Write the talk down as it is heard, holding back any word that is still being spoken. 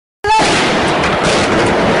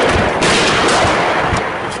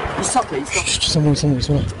Chut, ils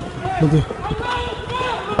sont là. Les deux.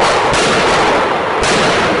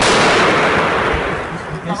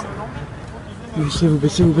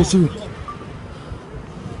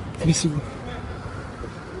 Baissez-vous.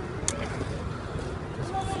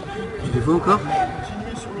 Tu les vois encore?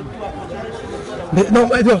 Mais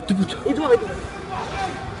non, Edouard, debout. Edouard.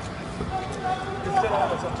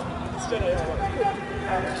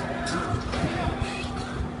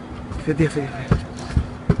 Fais gaffe.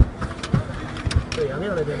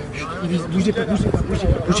 Bougez pas.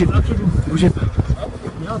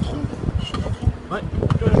 Il y a un trou. Ouais.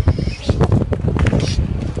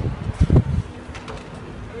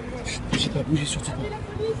 Bougez surtout pas.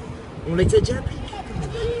 On les a déjà appris.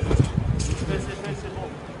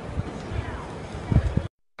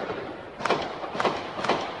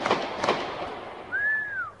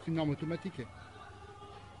 C'est une arme automatique.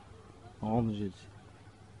 Oh, j'ai dit.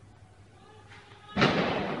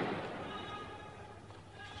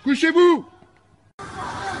 Couchez-vous!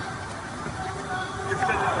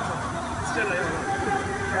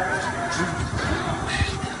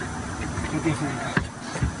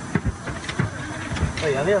 Il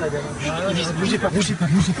y a rien là-dedans. Bougez pas.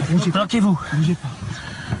 Planquez-vous. Bougez pas.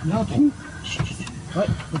 Il y a un trou. Ouais.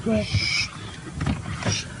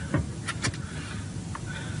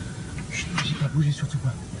 Bougez surtout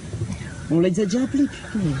pas. On les a déjà appelés.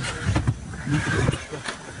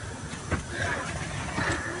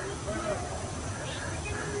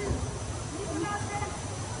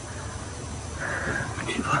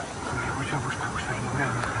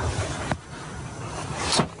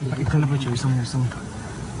 Il prend la voiture, ils s'en vont.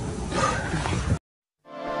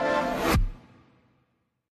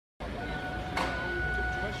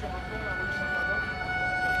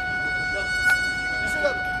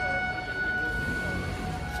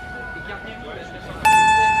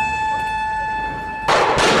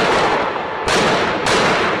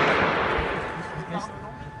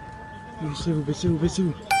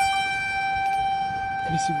 Baissez-vous.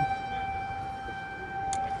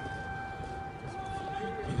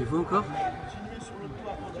 Tu les vois encore?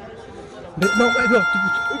 Mais non, Edouard,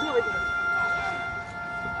 debout.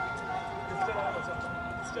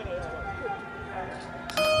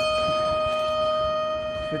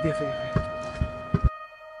 Fais gaffe.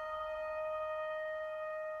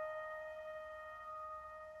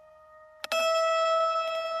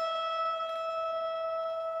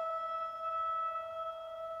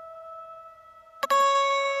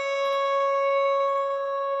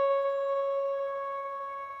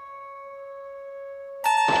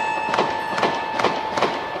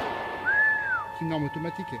 C'est une arme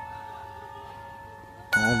automatique.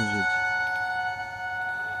 Oh, j'ai dit.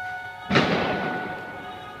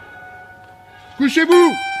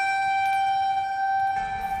 Couchez-vous!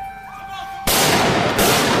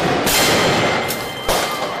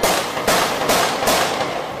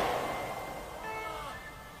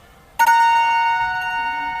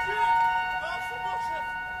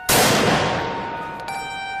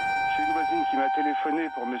 J'ai une voisine qui m'a téléphoné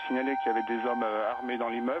pour me signaler qu'il y avait des hommes armés dans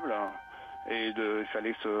l'immeuble et il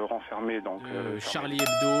fallait se renfermer. Donc, Charlie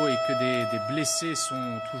Hebdo et que des blessés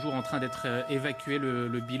sont toujours en train d'être évacués.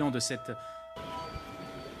 Le bilan de cette...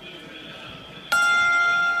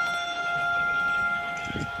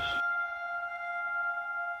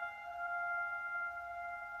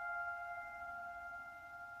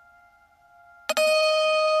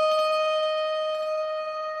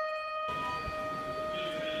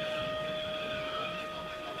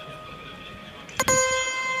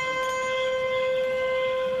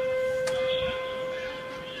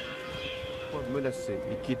 menacés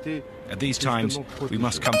et qui étaient At these times, we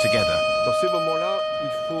must come protégés. together Dans ces moments-là, il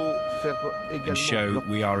faut faire and show également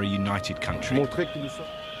we are a united country. montrer que nous sommes.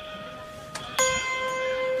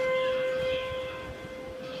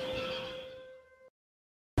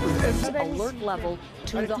 Alert level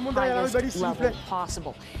to the highest level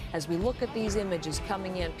possible. As we look at these images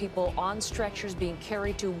coming in, people on stretchers being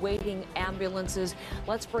carried to waiting ambulances.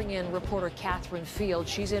 Let's bring in reporter Catherine Field.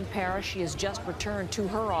 She's in Paris. She has just returned to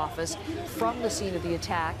her office from the scene of the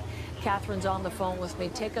attack. Catherine's on the phone with me.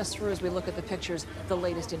 Take us through, as we look at the pictures, the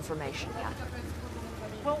latest information, Catherine.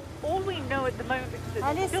 Well, all we know at the moment,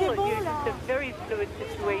 because it's still a very fluid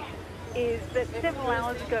situation, is that several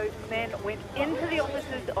hours ago, men went into the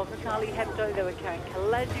offices of Charlie Hebdo. They were carrying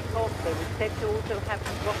Kalashnikovs. They were said to also have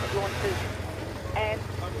rocket launchers. And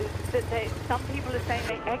that some people are saying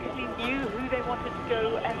they actually knew who they wanted to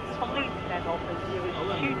go and find in that office. There was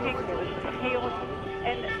shooting, there was chaos,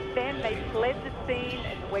 and then they fled the scene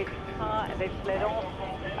in a waiting car and they fled off.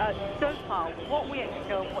 So far, what we actually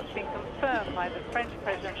know and what's been confirmed by the French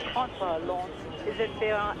President François Hollande is that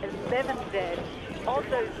there are 11 dead. Of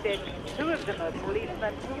those dead, 2 of them are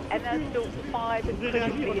policemen, and there are still 5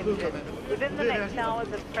 critically injured. Within the next hour,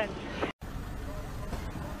 the French